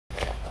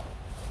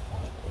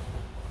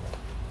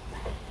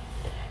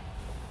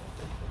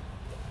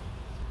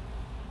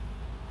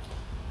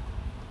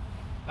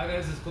Hi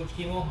guys, this is Coach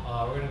Kimo.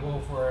 We're going to go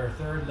for our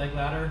third leg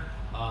ladder.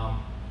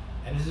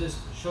 And this is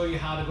to show you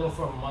how to go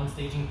from one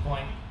staging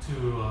point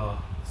to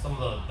some of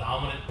the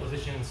dominant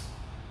positions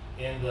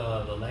in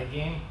the leg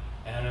game.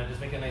 And just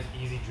make a nice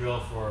easy drill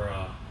for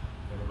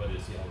everybody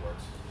to see how it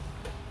works.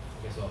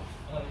 Okay, so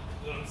I'm going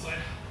to go inside.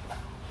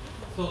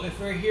 So if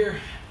we're here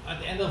at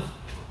the end of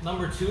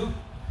number 2,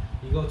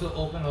 you go to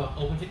open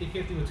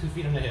 50-50 with 2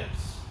 feet on the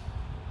hips.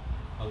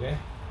 Okay?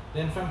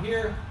 Then from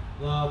here,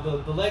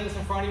 the leg that's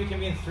in front of you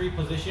can be in 3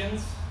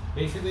 positions.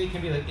 Basically, it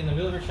can be like in the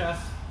middle of your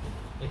chest,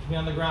 it can be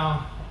on the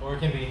ground, or it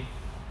can be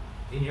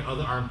in your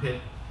other armpit.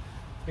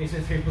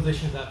 Basically, 3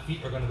 positions that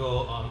feet are going to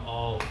go on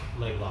all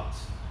leg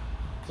locks.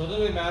 So it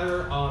doesn't really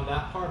matter on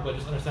that part, but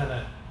just understand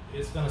that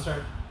it's going to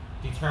start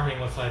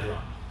determining what side you're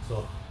on.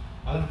 So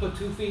I'm going to put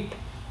 2 feet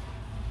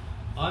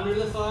under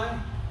the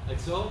thigh, like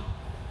so,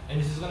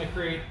 and this is going to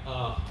create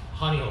a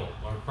honey hole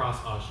or cross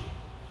Ashi.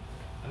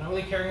 I'm not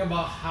really caring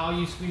about how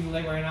you squeeze the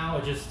leg right now,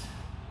 or just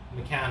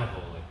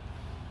mechanical. Like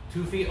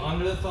 2 feet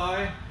under the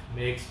thigh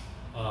makes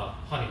a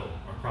honey hole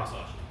or cross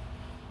Ashi.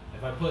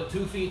 If I put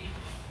 2 feet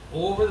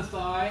over the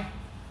thigh,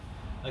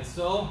 like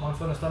so, 1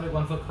 foot on the stomach,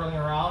 1 foot curling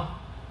around,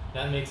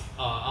 that makes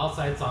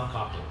outside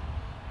Sankaku.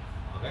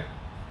 Okay?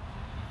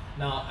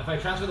 Now, if I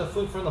transfer the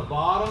foot from the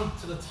bottom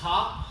to the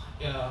top,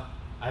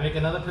 I make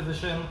another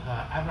position.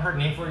 I haven't heard a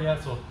name for it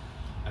yet, so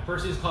I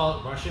personally just call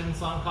it Russian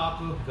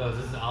Sankaku because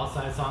this is the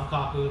outside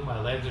Sankaku. My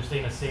legs are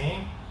staying the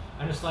same.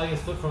 I'm just sliding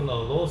his foot from the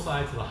low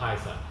side to the high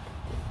side.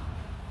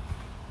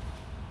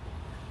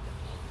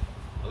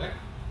 Okay?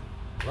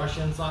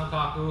 Russian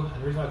Sankaku.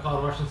 And the reason why I call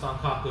it Russian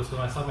Sankaku is because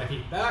when I slide my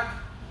feet back,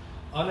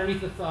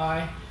 underneath the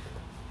thigh,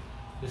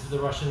 this is the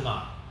Russian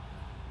knot.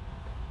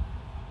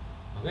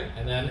 Okay?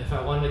 And then if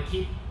I wanted to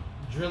keep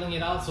drilling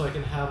it out so I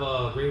can have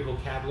a great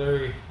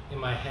vocabulary in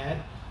my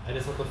head, I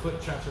just let the foot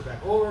transfer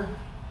back over.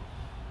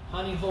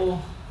 Honey hole,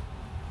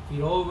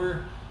 feet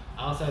over,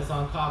 outside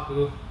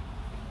Sankaku,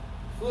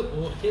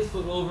 his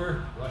foot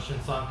over, Russian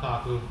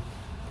Sankaku,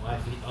 my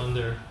feet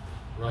under,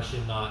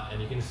 Russian knot,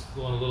 and you can just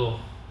go on a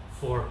little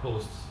 4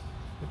 posts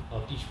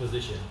of each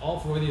position. All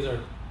 4 of these are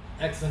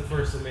excellent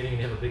for submitting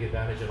and you have a big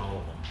advantage in all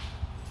of them.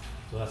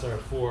 So that's our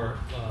 4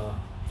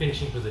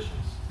 finishing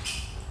positions.